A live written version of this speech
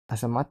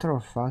As a matter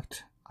of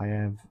fact,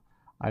 I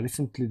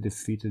recently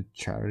defeated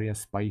Cherry, a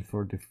spy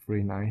for the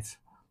Free Knights.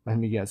 Let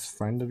me guess,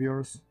 friend of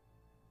yours?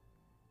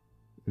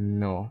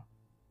 No,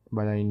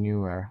 but I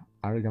knew her.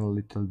 Arrogant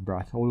little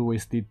brat.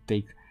 Always did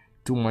take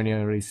too many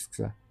risks.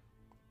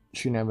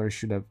 She never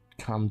should have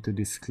come to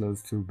this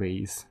close to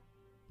base.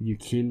 You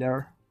killed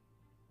her?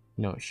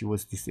 No, she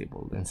was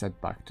disabled and sent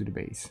back to the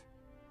base.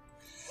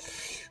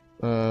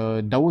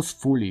 That was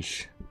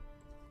foolish.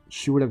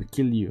 She would have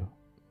killed you.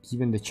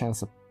 Given the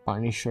chance, a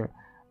Punisher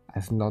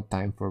has no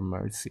time for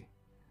mercy.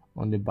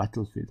 On the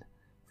battlefield,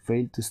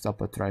 fail to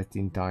stop a threat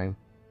in time,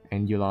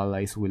 and your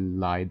allies will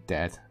lie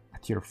dead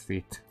at your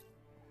feet.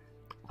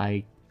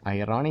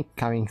 Ironic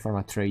coming from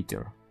a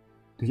traitor.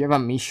 Do you have a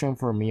mission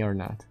for me or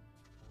not?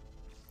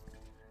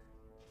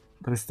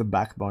 That is the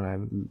backbone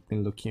I've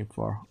been looking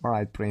for.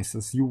 Alright,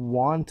 princess, you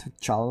want a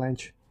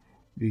challenge?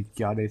 You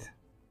got it.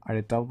 At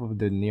the top of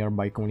the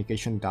nearby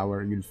communication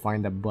tower, you'll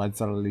find a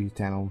Buzzard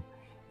Lieutenant.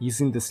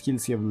 Using the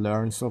skills you have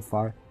learned so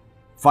far,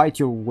 fight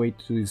your way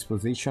to his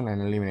position and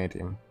eliminate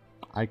him.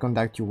 I'll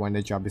contact you when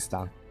the job is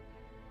done.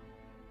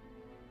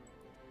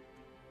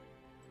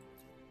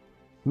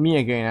 Me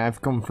again,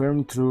 I've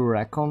confirmed through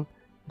Recon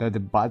that the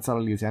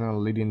Buzzard Lieutenant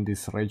leading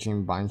this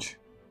raging bunch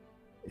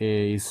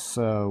is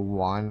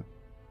one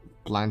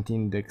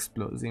planting the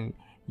explosive.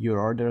 Your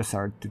orders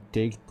are to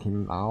take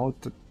him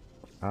out.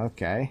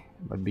 Okay,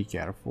 but be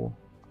careful.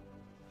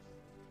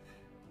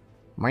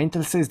 My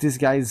intel says this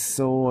guy is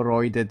so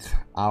roided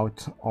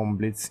out on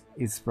Blitz,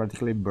 it's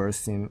practically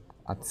bursting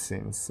at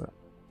seams.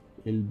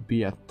 He'll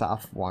be a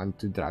tough one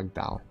to drag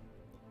down,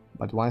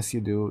 but once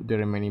you do, the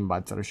remaining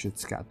Buzzard should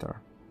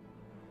scatter.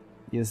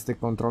 He has the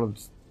control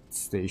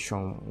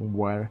station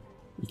where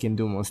he can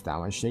do most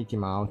damage. Take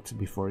him out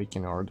before he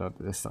can order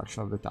the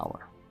destruction of the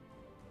tower.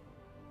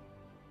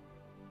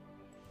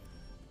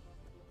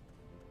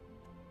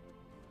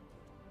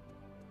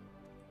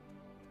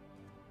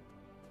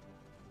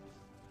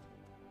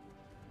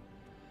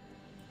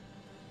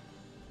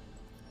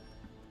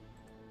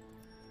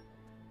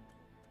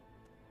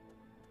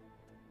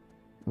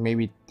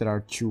 Maybe there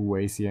are two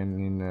ways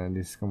in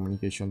this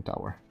communication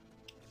tower.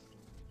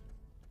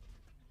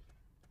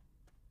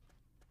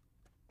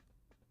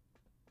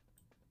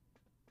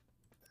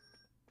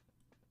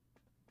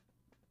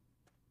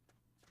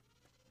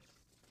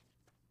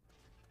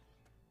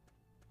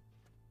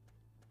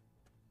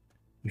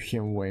 You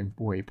can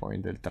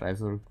waypoint the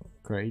treasure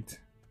crate.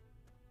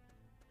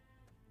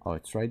 Oh,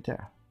 it's right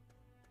there.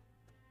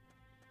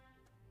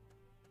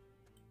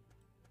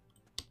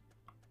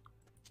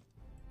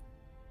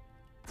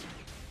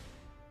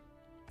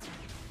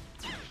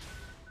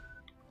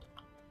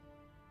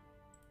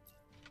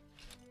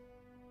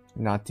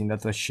 Nothing,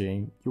 that's a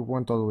shame. You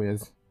won't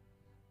always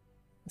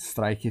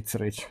strike its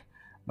rich.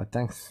 But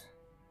thanks.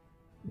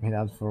 Made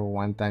out for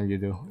one time you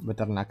do.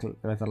 Better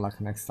luck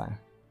next time.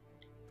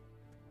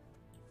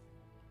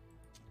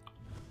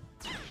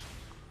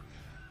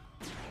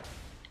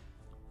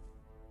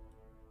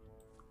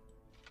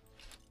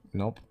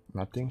 Nope,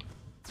 nothing.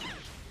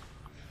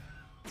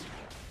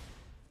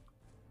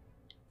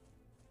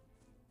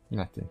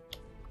 Nothing.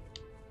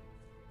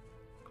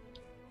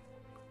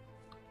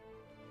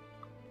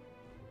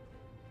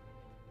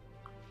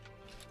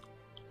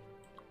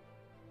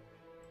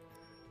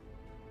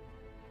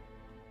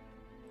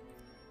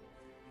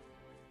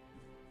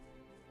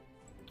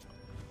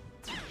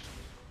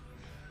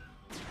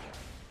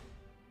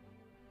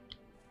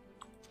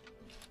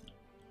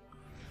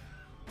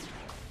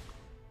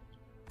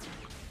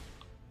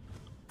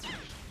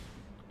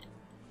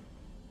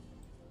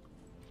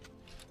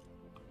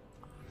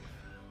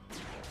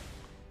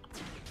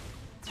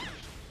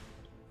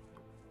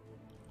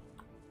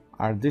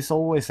 Are these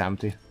always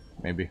empty?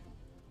 Maybe.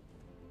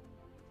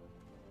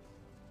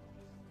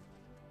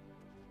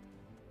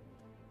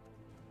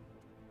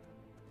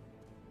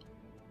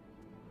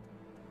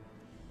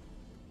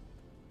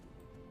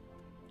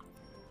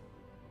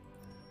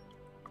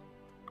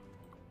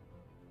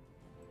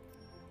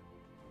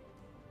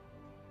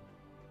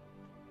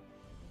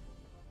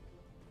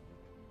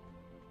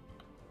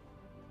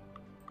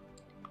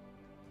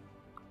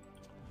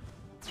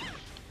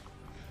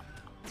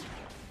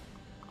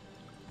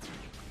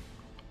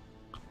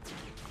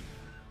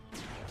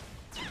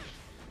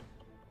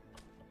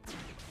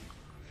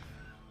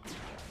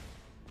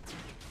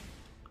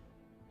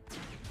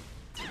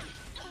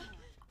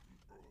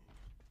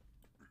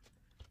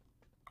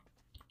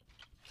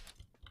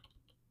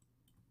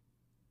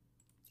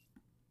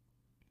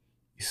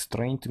 He's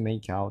trying to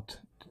make out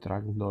the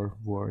Dragonlord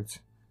words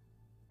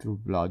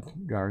through blood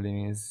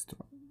guarding his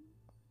throat.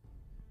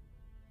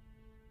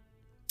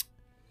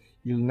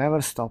 You'll never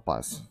stop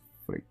us,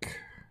 freak.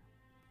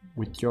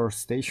 With your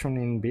station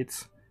in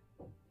bits,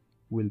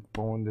 we'll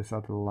pawn the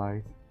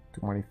satellite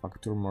to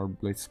manufacture more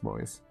Blitz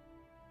boys.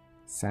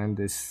 Send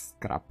this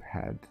scrap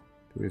head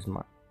to his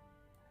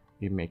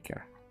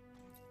maker.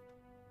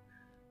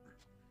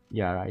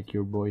 Yeah, right,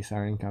 your boys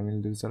are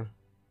incoming, loser.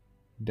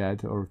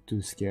 Dead or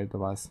too scared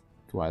of us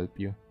to help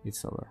you,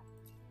 it's over.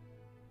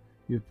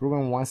 You've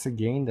proven once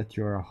again that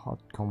you're a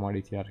hot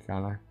commodity,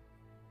 Arcana.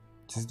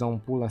 Just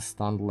don't pull a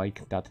stunt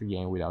like that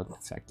again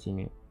without sacking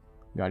it.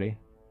 Got it?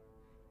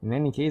 In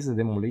any case, the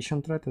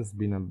demolition threat has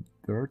been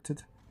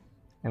averted,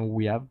 and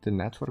we have the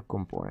network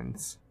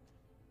components.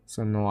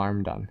 So no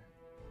harm done.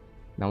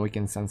 Now we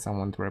can send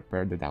someone to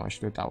repair the damage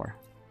to the tower.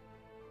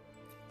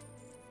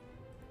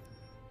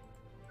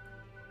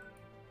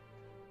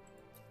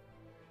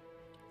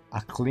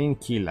 A clean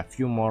kill, a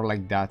few more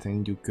like that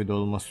and you could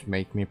almost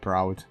make me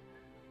proud.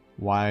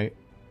 Why,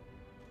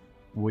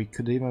 we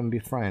could even be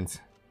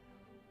friends.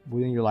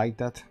 Wouldn't you like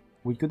that?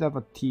 We could have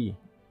a tea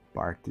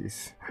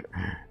parties.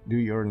 Do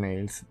your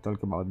nails,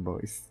 talk about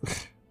boys.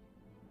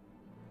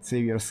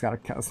 Save your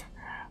sarcasm.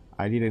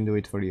 I didn't do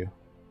it for you.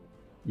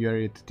 You're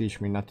here to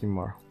teach me nothing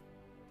more.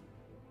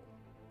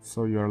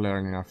 So you're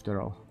learning after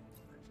all.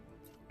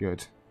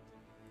 Good.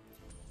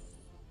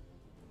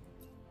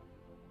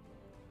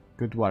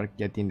 Good work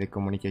getting the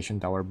communication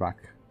tower back.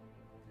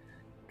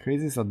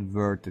 Crisis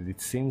adverted, it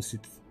seems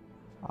it's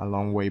a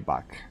long way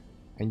back,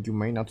 and you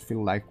may not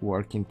feel like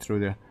working through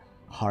the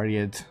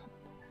hurried...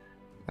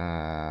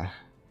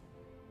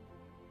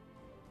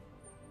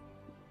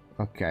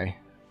 Okay.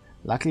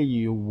 Luckily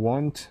you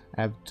won't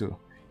have to.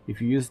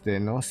 If you use the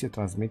nausea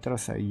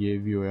transmitters I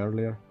gave you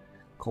earlier,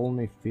 call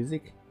me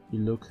VidIq, you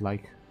look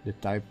like the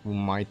type who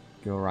might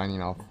go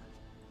running off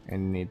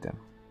and need them.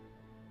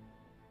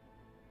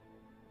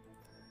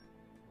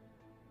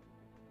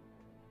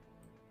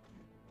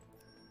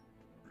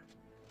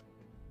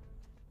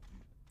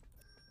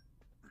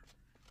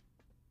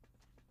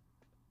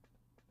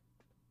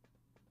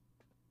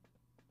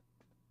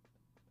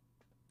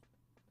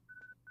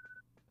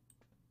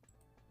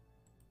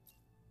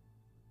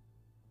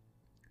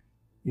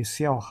 You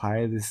see how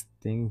high this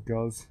thing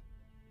goes?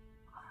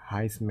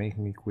 Highs make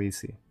me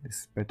queasy.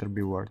 This better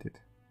be worth it.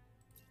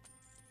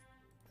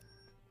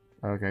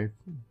 Okay.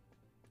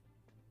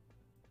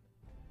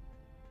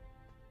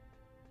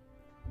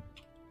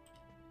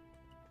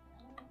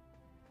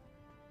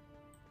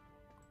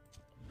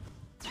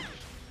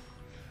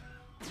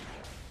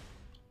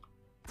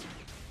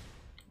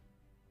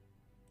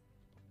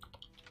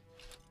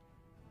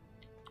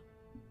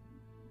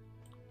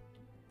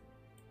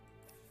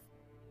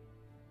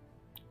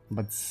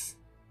 But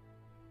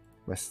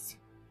west.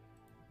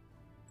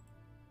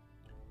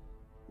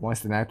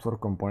 Once the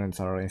network components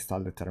are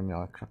installed, the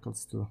terminal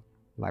crackles to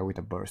live with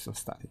a burst of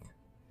static.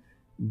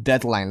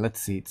 Deadline,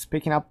 let's see. It's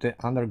picking up the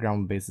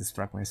underground base's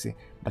frequency,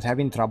 but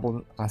having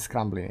trouble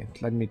unscrambling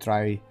it. Let me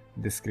try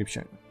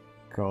decryption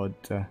code.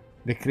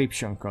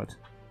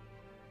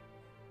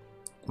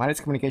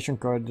 Marriage communication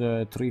code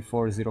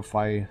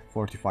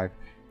 340545,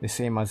 the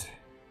same as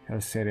her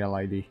serial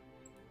ID.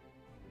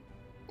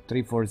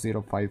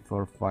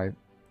 340545.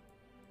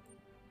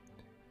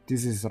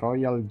 This is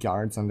Royal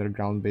Guards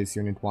Underground Base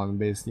Unit 1.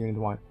 Base Unit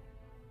 1.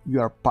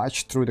 You are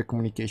patched through the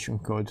communication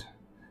code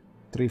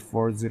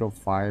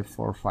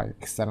 340545.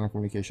 External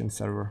communication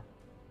server.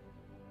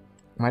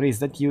 Mary, is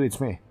that you?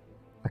 It's me.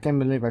 I can't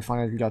believe I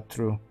finally got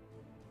through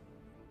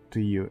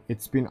to you.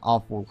 It's been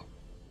awful.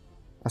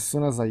 As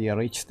soon as I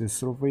reached the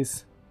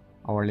surface,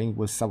 our link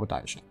was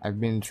sabotaged.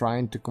 I've been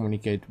trying to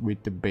communicate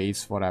with the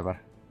base forever.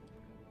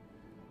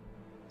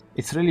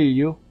 It's really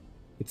you?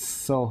 It's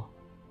so...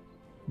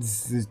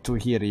 to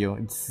hear you.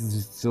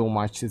 It's so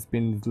much. It's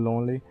been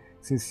lonely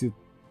since you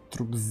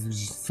through the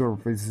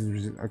surface.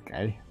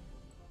 Okay.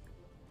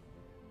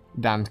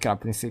 Damn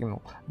crapping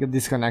signal. Get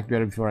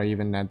disconnected before I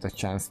even had the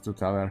chance to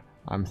tell her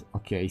I'm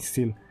okay.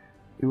 Still,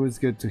 it was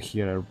good to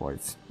hear her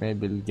voice.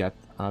 Maybe we'll get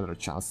another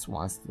chance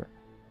once the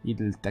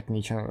little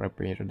technician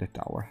repaired the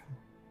tower.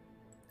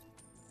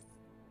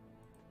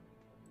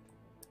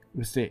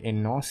 You say a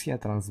nausea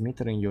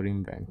transmitter in your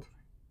inventory.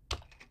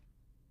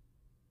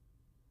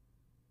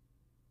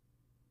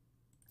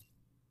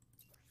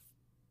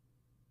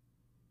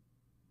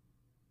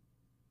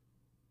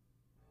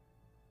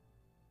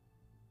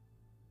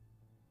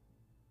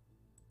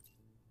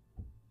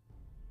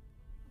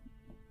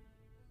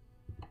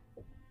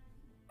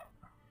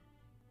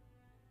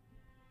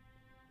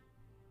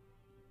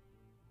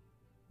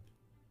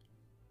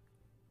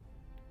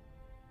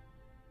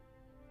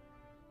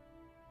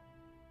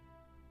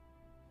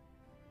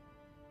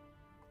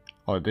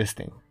 Oh, this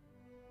thing.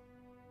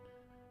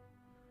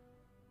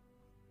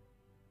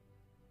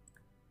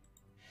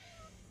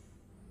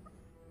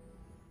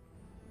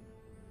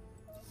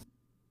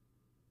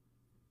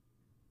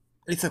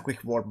 It's a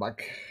quick war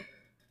back.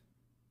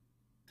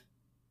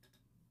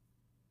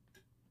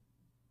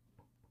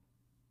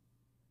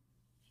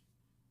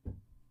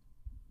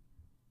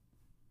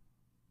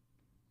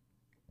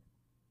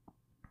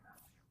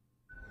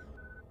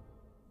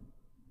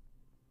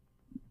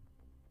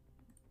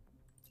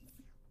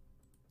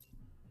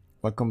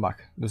 Welcome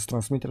back. Those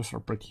transmitters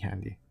are pretty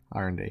handy,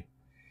 aren't they?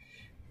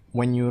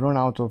 When you run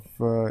out,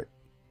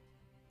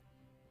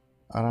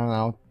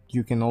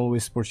 you can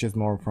always purchase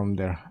more from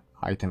their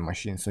item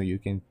machine, so you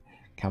can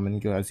come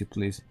and go as you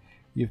please.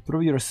 You've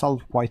proved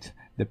yourself quite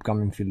the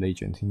upcoming field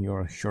agent in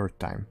your short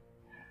time.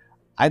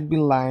 I'd be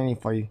lying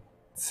if I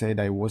said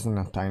I wasn't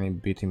a tiny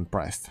bit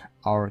impressed.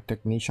 Our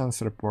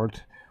technicians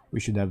report we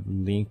should have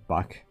linked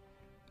back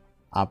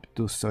up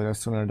to sooner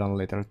than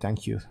later,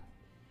 thank you.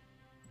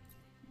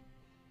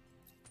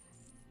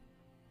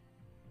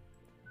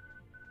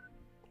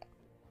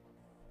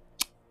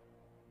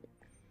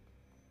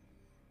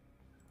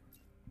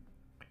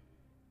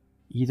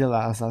 Idel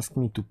has asked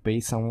me to pay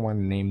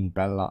someone named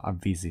Bella a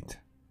visit.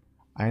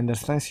 I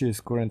understand she is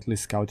currently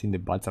scouting the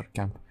Bazar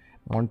camp,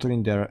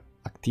 monitoring their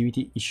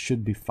activity. It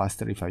should be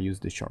faster if I use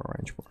the short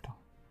range portal.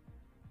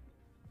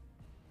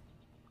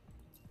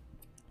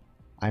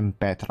 I'm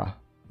Petra,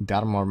 the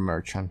armor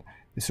merchant.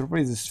 The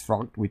surprise is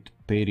fraught with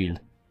peril.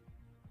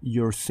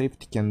 Your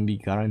safety can be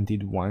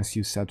guaranteed once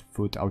you set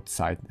foot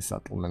outside the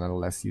settlement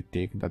unless you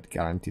take that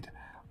guaranteed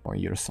upon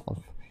yourself.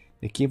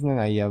 The equipment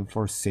I have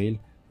for sale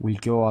will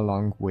go a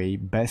long way.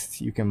 Best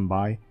you can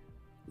buy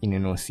in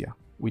Enosia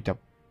with a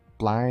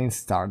plain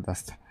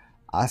stardust.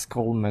 Ask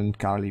old man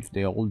Carl if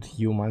the old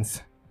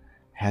humans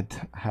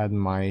had had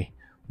my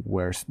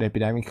wares. The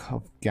epidemic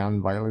of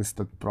gun violence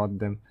that brought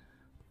them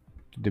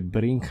to the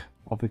brink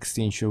of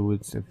extinction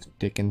would have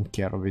taken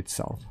care of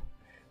itself.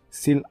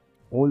 Still,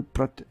 all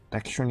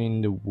protection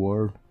in the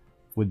world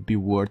would be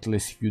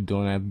worthless if you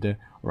don't have the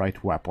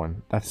right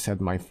weapon. That said,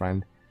 my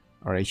friend,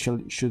 Rachel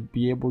should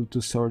be able to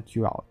sort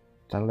you out.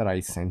 Tell her I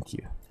sent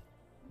you.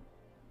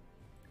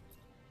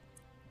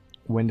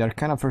 When the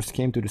Arcana first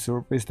came to the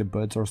surface, the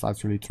Buzzers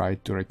actually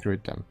tried to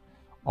recruit them,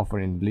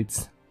 offering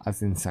Blitz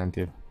as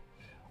incentive.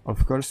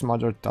 Of course,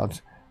 Mother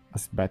thought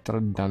us better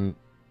than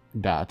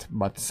that,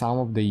 but some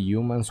of the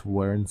humans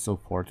weren't so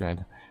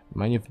fortunate.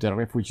 Many of the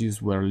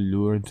refugees were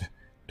lured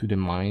to the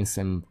mines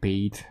and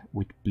paid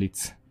with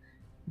Blitz.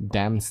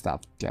 Damn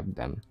stuff kept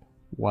them,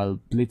 while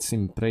Blitz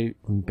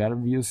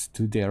impervious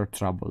to their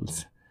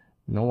troubles.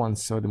 No one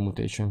saw the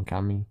mutation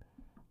coming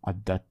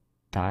at that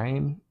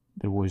time.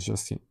 There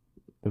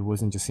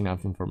wasn't just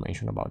enough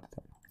information about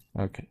it.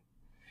 Okay.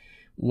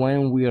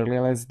 When we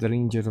realized the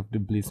danger of the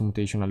Blitz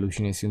mutation,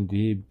 hallucination,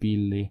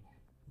 debilitating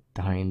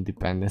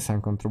independence,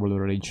 uncontrollable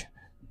rage,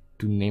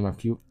 to name a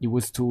few, it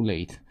was too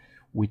late.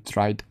 We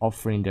tried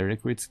offering the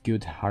recruits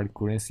good hard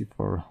currency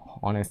for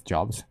honest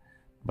jobs,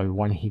 but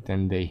one hit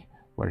and they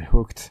were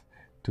hooked.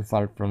 Too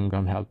far from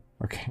gun help.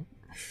 Okay.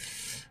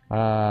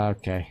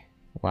 Okay.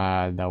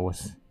 Wow, that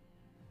was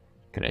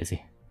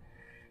crazy.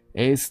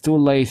 It's too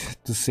late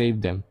to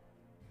save them,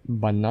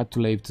 but not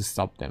too late to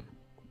stop them.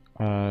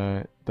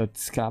 That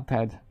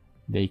scraphead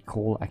they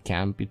call a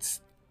camp,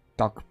 it's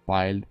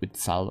stockpiled with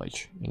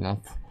salvage.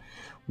 Enough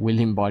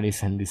willing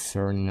bodies and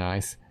discerning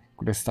eyes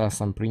could extract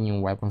some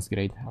premium weapons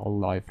grade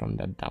alloy from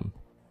that dump.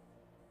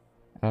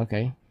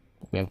 Okay,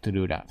 we have to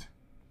do that.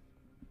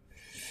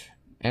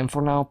 And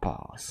for now,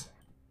 pause.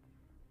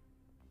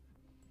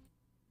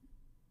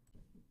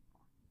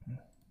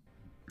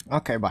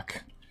 Okay,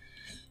 back.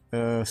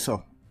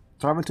 So,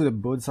 travel to the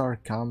Bazar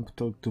camp,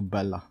 talk to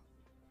Bella.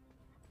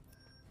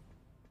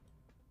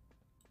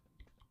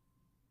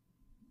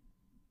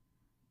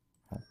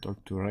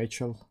 Talk to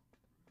Rachel.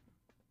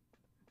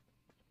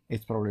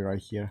 It's probably right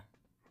here.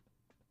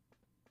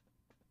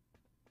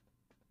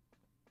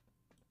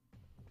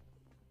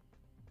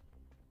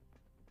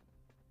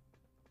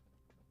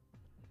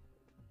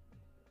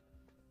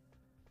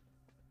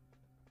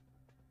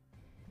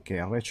 Okay,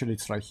 Rachel,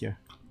 it's right here.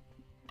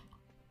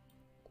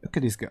 Look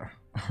at this girl.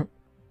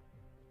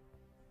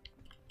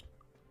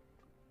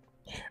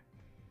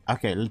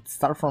 Okay, let's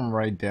start from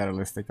right there.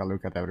 Let's take a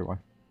look at everyone.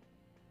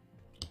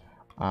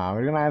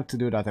 We're gonna have to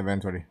do that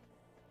eventually.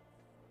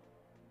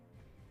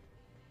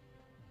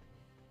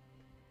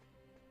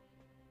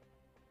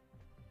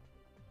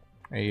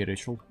 Hey,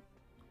 Rachel.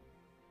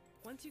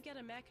 Once you get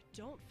a mech,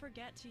 don't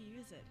forget to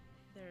use it.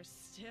 There's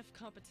stiff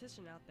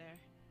competition out there.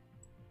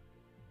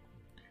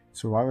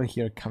 Survival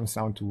here comes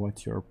down to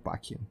what you're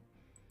packing.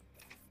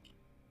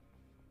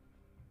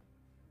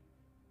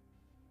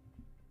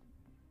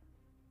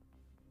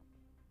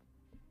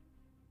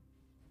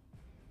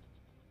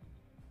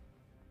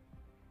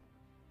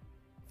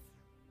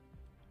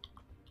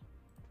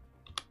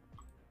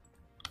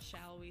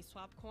 Shall we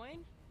swap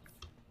coin?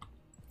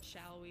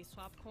 Shall we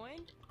swap coin?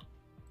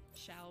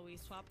 Shall we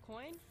swap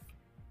coin?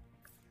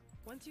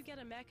 Once you get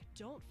a mech,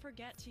 don't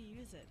forget to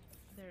use it.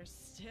 There's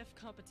stiff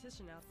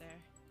competition out there.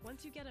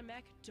 Once you get a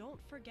mech, don't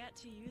forget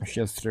to use it. She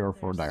has 3 or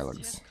 4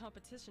 dialogues. Stiff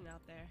competition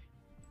out there.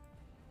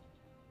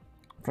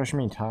 Fresh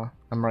meat, huh?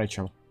 I'm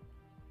Rachel.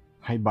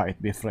 I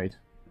bite, be afraid.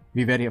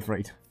 Be very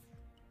afraid.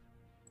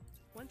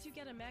 Once you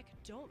get a mech,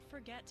 don't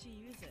forget to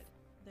use it.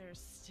 There's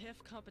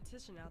stiff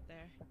competition out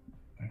there.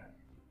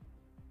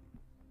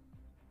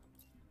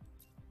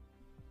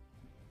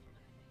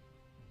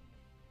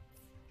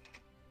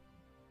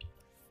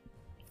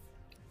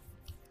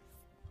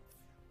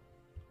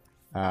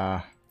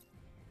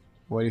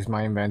 Where is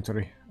my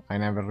inventory? I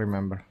never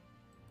remember.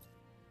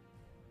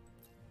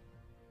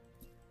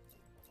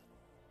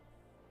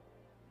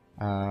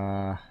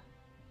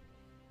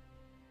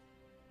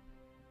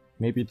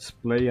 Maybe it's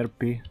player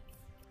P.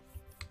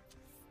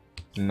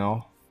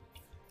 No.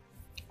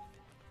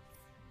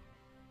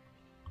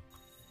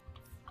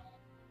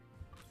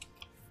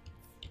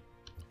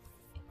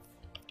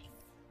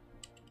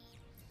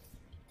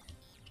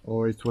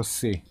 Or it was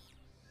C.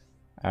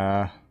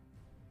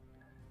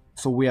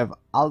 So we have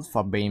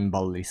Alpha Bane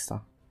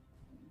Ballista.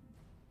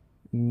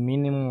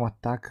 Minimum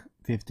attack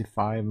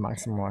 55,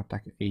 maximum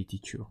attack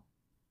 82.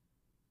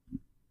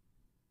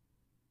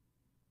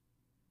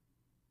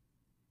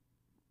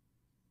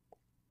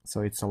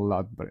 So it's a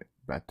lot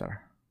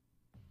better.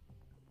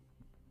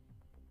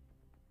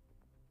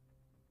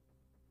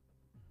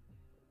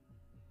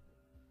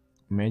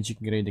 Magic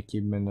grade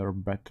equipment are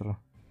better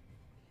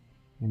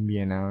and be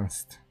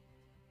enhanced.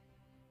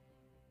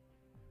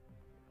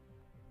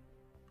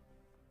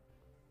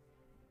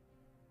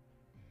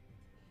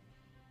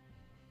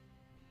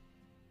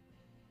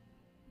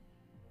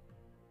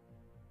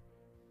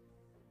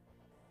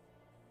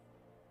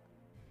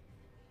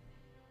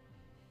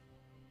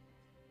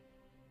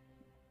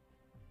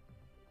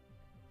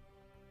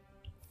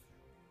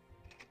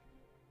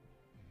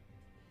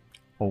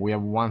 Oh, we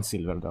have 1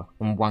 silver though,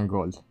 and 1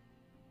 gold.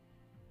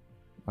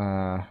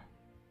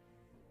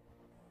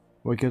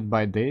 We could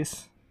buy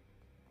this.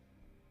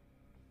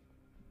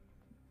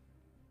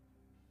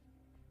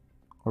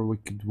 Or we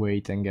could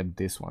wait and get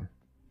this one.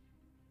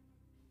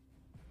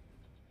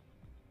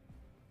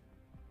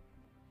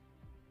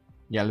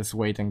 Yeah, let's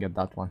wait and get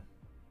that one.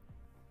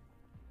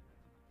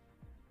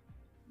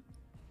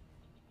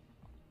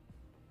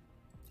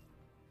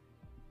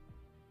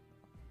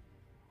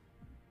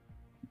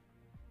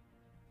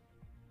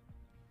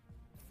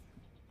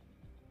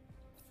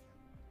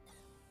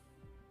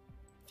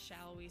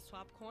 Shall we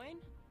swap coin?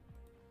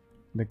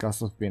 The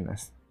cost of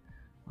business.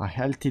 A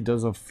healthy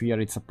dose of fear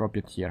is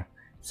appropriate here.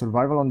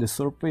 Survival on the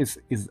surface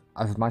is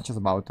as much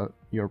about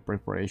your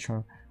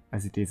preparation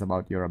as it is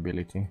about your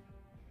ability.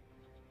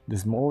 The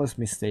smallest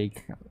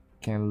mistake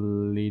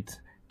can lead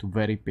to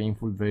very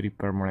painful, very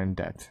permanent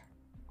death.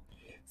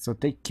 So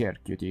take care,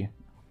 cutie.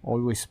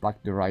 Always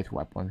pack the right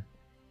weapon.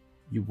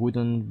 You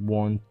wouldn't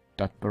want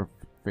that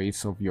perfect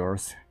face of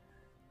yours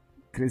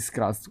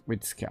crisscrossed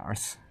with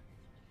scars.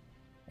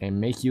 And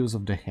make use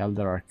of the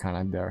Elder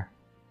Arcana there.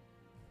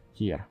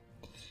 Here.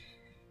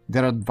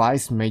 Their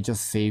advice may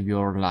just save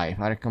your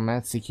life. I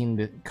recommend seeking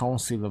the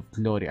Council of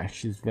Gloria.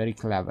 She's very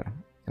clever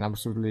and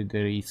absolutely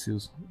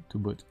delicious to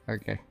boot.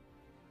 Okay.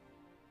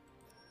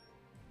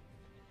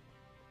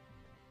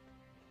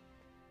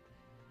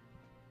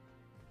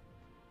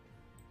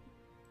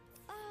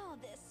 Oh,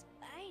 this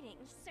fighting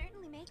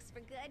certainly makes for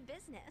good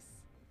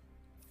business.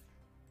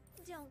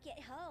 Don't get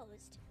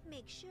hosed.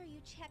 Make sure you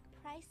check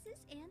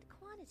prices and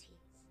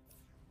quantities.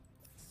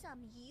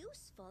 Some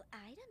useful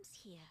items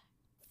here.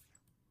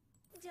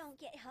 Don't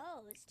get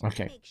hosed.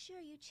 Okay. Make sure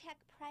you check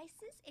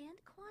prices and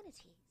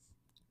quantities.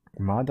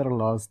 Mother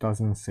Laws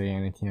doesn't say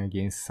anything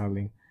against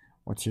selling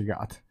what you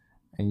got,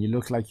 and you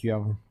look like you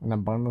have an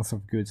abundance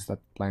of goods that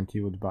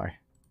plenty would buy.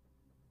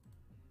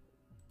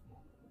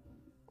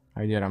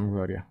 Hi there, I'm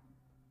Gloria.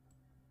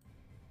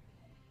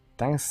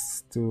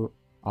 Thanks to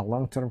a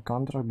long-term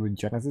contract with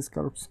Genesis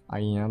Corps, I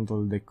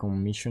handle the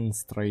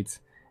commissions, trades,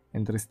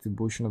 and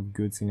distribution of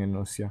goods in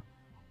Enosia.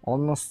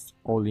 Almost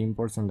all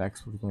imports and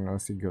exports in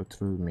Enosia go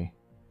through me.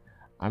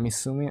 I'm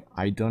assuming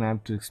I don't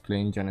have to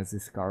explain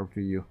Genesis Corp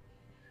to you.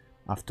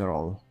 After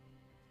all,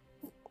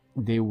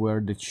 they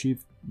were the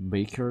chief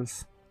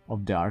bakers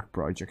of the Ark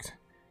project.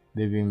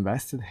 They've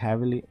invested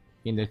heavily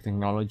in the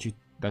technology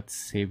that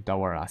saved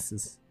our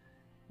asses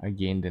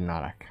against the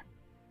Narak,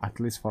 at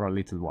least for a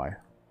little while.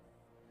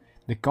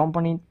 The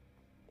company,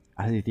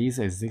 as it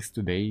exists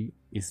today,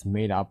 is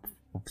made up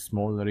of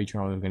small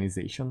regional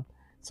organizations,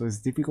 so it's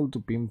difficult to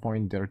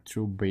pinpoint their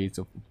true base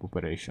of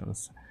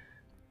operations.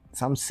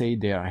 Some say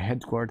their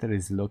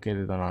headquarters is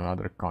located on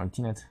another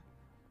continent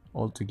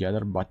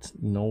altogether, but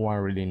no one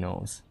really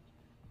knows.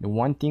 The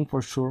one thing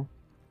for sure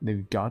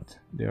they've got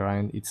there,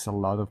 and it's a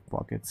lot of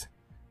pockets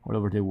all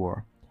over the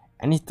world.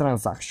 Any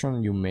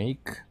transaction you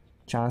make,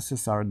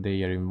 chances are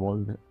they are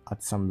involved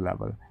at some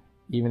level,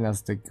 even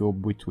as the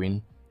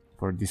go-between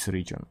for this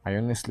region. I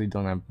honestly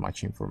don't have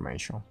much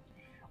information.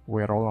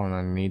 We're all on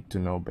a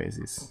need-to-know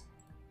basis.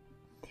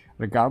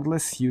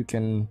 Regardless, you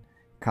can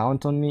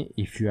count on me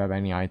if you have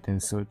any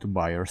items to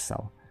buy or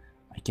sell.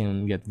 I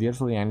can get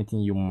virtually anything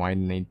you might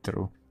need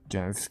through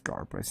Genesis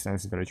Corp,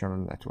 extensive regional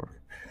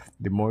network.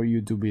 The more you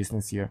do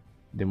business here,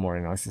 the more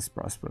Enosis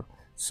prosper.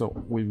 So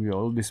we will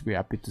always be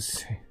happy to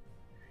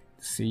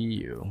see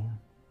you.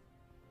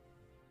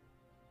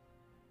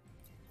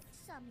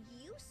 Some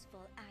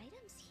useful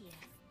items here.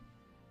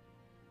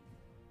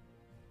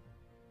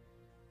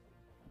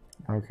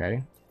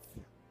 Okay.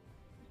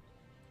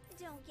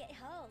 Don't get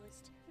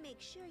hosed.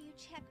 Make sure you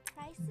check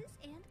prices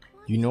and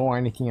quantities. You know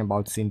anything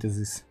about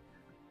synthesis?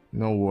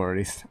 No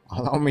worries.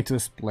 Allow me to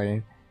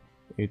explain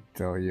it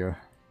to you.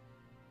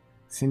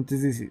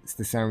 Synthesis is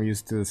the term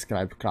used to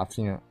describe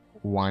crafting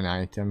one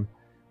item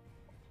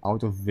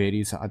out of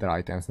various other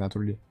items.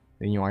 Naturally,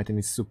 the new item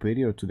is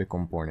superior to the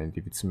component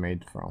if it's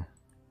made from.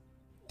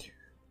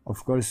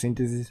 Of course,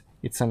 synthesis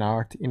it's an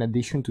art in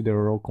addition to the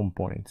raw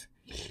components.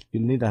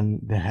 You'll need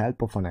the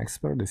help of an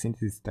expert. The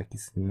synthesis tech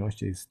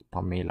is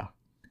Pamela.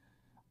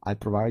 I'll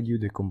provide you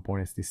the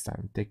components this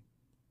time. Take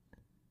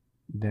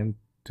them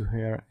to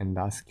her and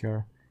ask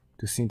her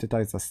to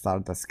synthesize a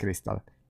Stardust crystal.